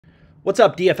What's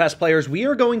up, DFS players? We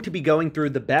are going to be going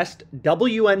through the best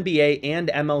WNBA and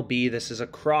MLB. This is a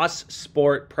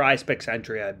cross-sport prize picks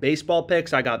entry. I have baseball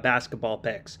picks, I got basketball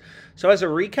picks. So as a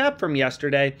recap from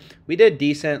yesterday, we did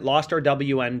decent, lost our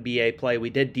WNBA play.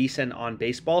 We did decent on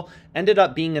baseball, ended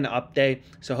up being an up day.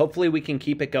 So hopefully we can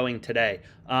keep it going today.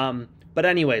 But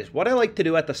anyways, what I like to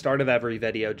do at the start of every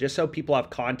video, just so people have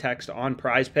context on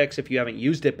PrizePicks if you haven't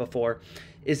used it before,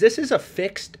 is this is a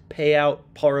fixed payout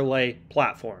parlay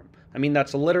platform. I mean,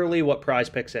 that's literally what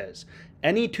PrizePicks is.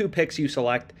 Any two picks you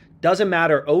select, doesn't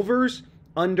matter, overs,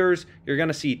 unders, you're going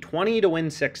to see 20 to win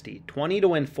 60, 20 to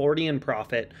win 40 in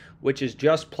profit, which is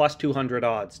just plus 200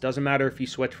 odds. Doesn't matter if you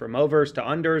switch from overs to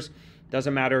unders,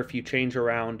 doesn't matter if you change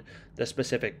around the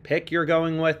specific pick you're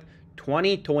going with,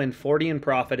 20 to win 40 in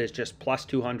profit is just plus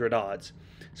 200 odds.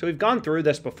 So we've gone through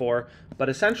this before, but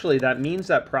essentially that means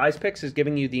that PrizePicks is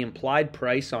giving you the implied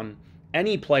price on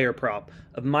any player prop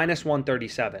of minus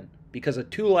 137. Because a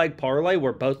two-leg parlay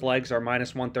where both legs are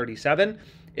minus 137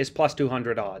 is plus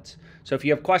 200 odds. So if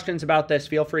you have questions about this,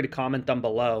 feel free to comment them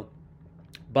below.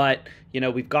 But,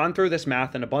 we've gone through this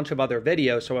math in a bunch of other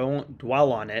videos, so I won't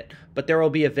dwell on it, but there will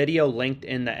be a video linked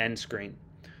in the end screen.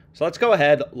 So let's go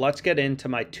ahead, let's get into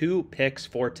my two picks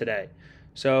for today.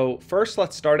 So first,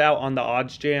 let's start out on the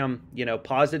OddsJam,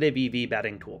 Positive EV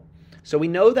betting tool. So we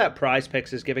know that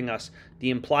PrizePicks is giving us the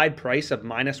implied price of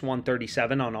minus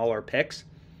 137 on all our picks.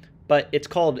 But it's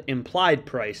called implied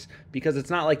price because it's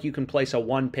not like you can place a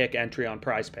one-pick entry on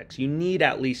PrizePicks. You need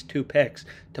at least two picks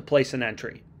to place an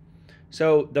entry.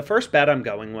 So the first bet I'm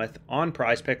going with on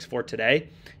PrizePicks for today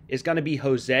is going to be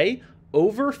Jose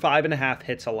over 5.5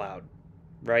 hits allowed,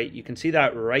 right? You can see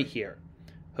that right here.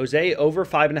 Jose over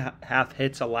 5.5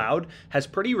 hits allowed has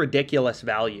pretty ridiculous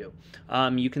value.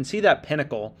 You can see that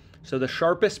Pinnacle, so the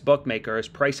sharpest bookmaker, is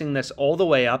pricing this all the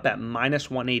way up at minus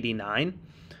 189.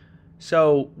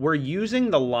 So we're using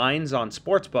the lines on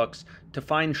sportsbooks to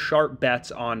find sharp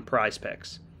bets on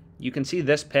PrizePicks. You can see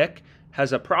this pick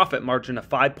has a profit margin of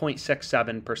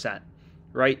 5.67%,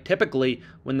 right? Typically,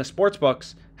 when the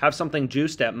sportsbooks have something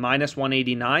juiced at minus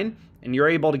 189 and you're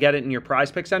able to get it in your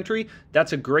PrizePicks entry,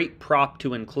 that's a great prop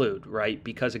to include, right?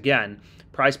 Because again,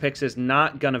 PrizePicks is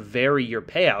not going to vary your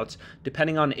payouts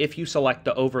depending on if you select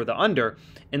the over or the under.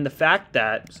 In the fact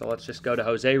that, so let's just go to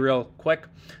Jose real quick.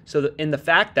 So in the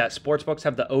fact that sportsbooks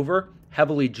have the over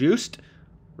heavily juiced,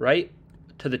 right,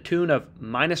 to the tune of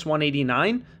minus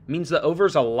 189, means the over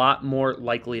is a lot more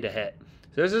likely to hit.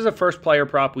 So this is a first player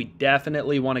prop we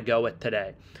definitely want to go with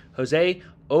today. Jose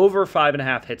over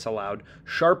 5.5 hits allowed.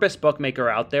 Sharpest bookmaker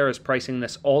out there is pricing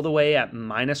this all the way at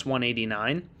minus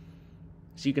 189.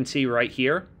 So you can see right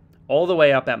here, all the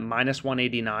way up at minus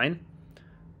 189.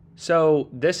 So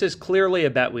this is clearly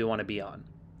a bet we want to be on,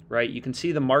 right? You can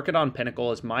see the market on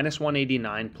Pinnacle is minus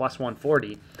 189 plus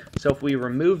 140. So if we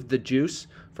remove the juice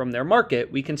from their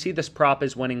market, we can see this prop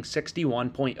is winning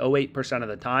 61.08% of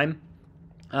the time,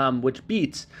 which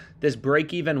beats this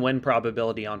break-even win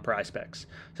probability on PrizePicks.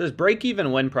 So this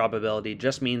break-even win probability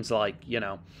just means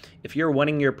if you're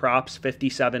winning your props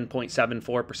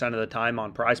 57.74% of the time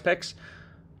on PrizePicks,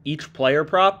 each player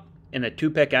prop in a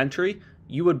two-pick entry,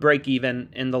 you would break even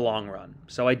in the long run.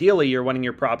 So ideally, you're winning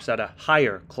your props at a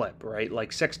higher clip, right? Like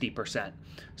 60%.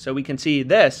 So we can see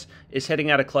this is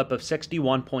hitting at a clip of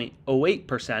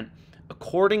 61.08%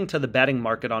 according to the betting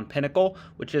market on Pinnacle,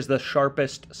 which is the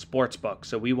sharpest sports book.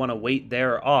 So we want to weight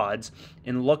their odds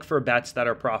and look for bets that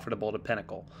are profitable to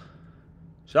Pinnacle.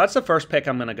 So that's the first pick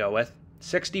I'm going to go with.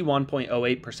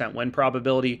 61.08% win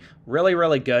probability. Really,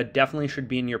 really good. Definitely should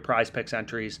be in your PrizePicks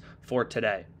entries for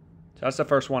today. So that's the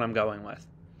first one I'm going with.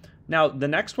 Now, the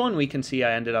next one we can see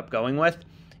I ended up going with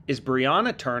is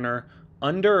Brianna Turner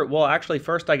under, well, actually,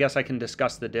 first I guess I can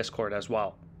discuss the Discord as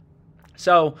well.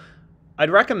 So I'd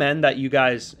recommend that you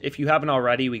guys, if you haven't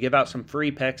already, we give out some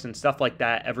free picks and stuff like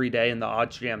that every day in the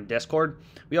OddsJam Discord.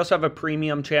 We also have a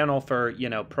premium channel for,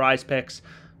 PrizePicks,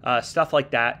 stuff like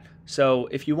that. So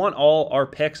if you want all our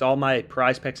picks, all my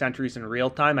PrizePicks entries in real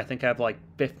time, I think I have like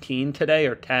 15 today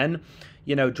or 10,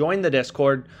 join the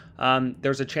Discord.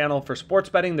 There's a channel for sports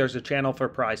betting. There's a channel for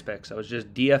PrizePicks. So it's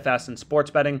just DFS and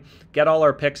sports betting. Get all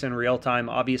our picks in real time.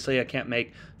 Obviously, I can't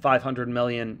make 500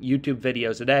 million YouTube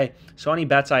videos a day. So any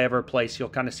bets I ever place, you'll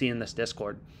kind of see in this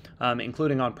Discord,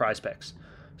 including on PrizePicks.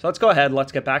 So let's go ahead.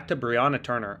 Let's get back to Brianna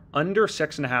Turner. Under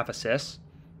 6.5 assists.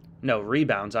 No,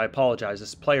 rebounds. I apologize.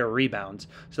 This player rebounds.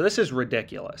 So this is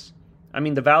ridiculous. I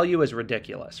mean, the value is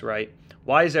ridiculous, right?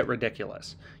 Why is it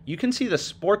ridiculous? You can see the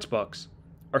sports books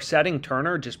are setting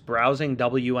Turner just browsing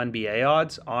WNBA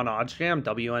odds on OddsJam,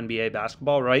 WNBA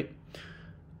basketball, right?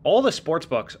 All the sports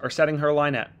books are setting her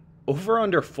line at over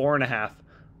under 4.5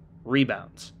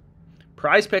 rebounds.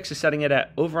 PrizePicks is setting it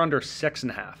at over under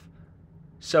 6.5.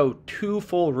 So 2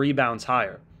 full rebounds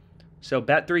higher. So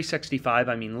Bet365,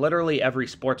 I mean, literally every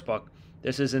sportsbook,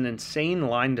 this is an insane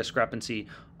line discrepancy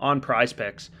on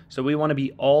PrizePicks. So we want to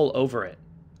be all over it,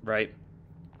 right?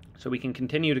 So we can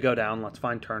continue to go down. Let's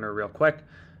find Turner real quick.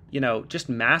 You know, just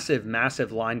massive,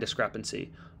 massive line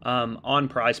discrepancy on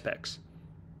PrizePicks.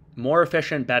 More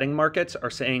efficient betting markets are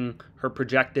saying her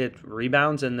projected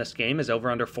rebounds in this game is over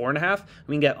under 4.5.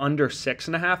 We can get under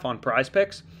 6.5 on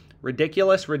PrizePicks.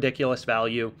 Ridiculous, ridiculous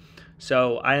value.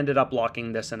 So I ended up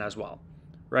locking this in as well,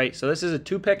 right? So this is a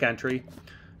 2-pick entry.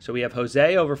 So we have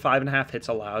Jose over 5.5 hits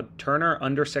allowed, Turner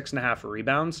under 6.5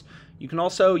 rebounds. You can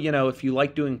also, you know, if you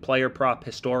like doing player prop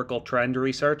historical trend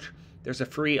research, there's a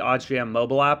free OddsJam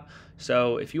mobile app.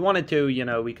 So if you wanted to, you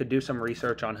know, we could do some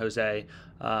research on Jose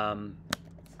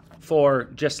for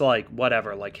just like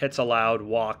whatever, like hits allowed,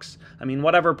 walks. I mean,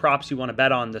 whatever props you want to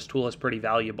bet on, this tool is pretty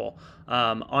valuable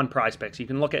on PrizePicks. You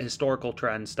can look at historical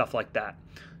trends, stuff like that.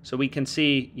 So we can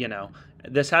see, you know,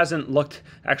 this hasn't looked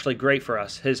actually great for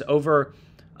us. His over,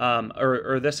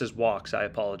 or this is walks, I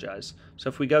apologize. So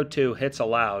if we go to hits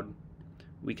allowed,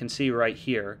 we can see right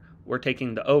here, we're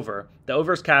taking the over. The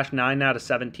over's cashed 9 out of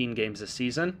 17 games this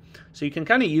season. So you can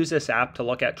kind of use this app to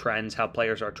look at trends, how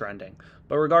players are trending.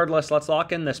 But regardless, let's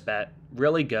lock in this bet.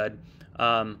 Really good.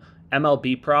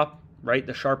 MLB prop, right?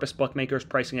 The sharpest bookmakers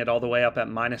pricing it all the way up at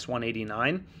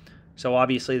 -189. So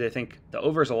obviously they think the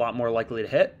over is a lot more likely to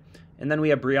hit. And then we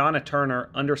have Brianna Turner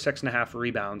under 6.5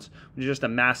 rebounds, which is just a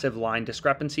massive line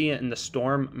discrepancy in the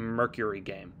Storm Mercury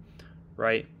game,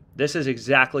 right? This is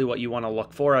exactly what you want to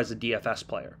look for as a DFS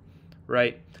player,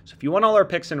 right? So if you want all our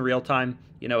picks in real time,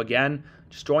 you know, again,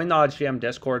 just join the OddsJam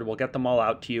Discord. We'll get them all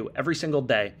out to you every single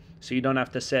day, so you don't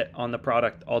have to sit on the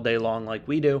product all day long like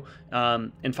we do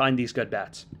and find these good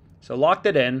bets. So locked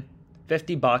it in,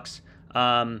 50 bucks.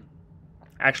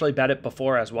 Actually bet it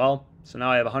before as well. So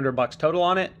now I have $100 total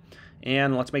on it,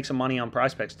 and let's make some money on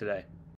PrizePicks today.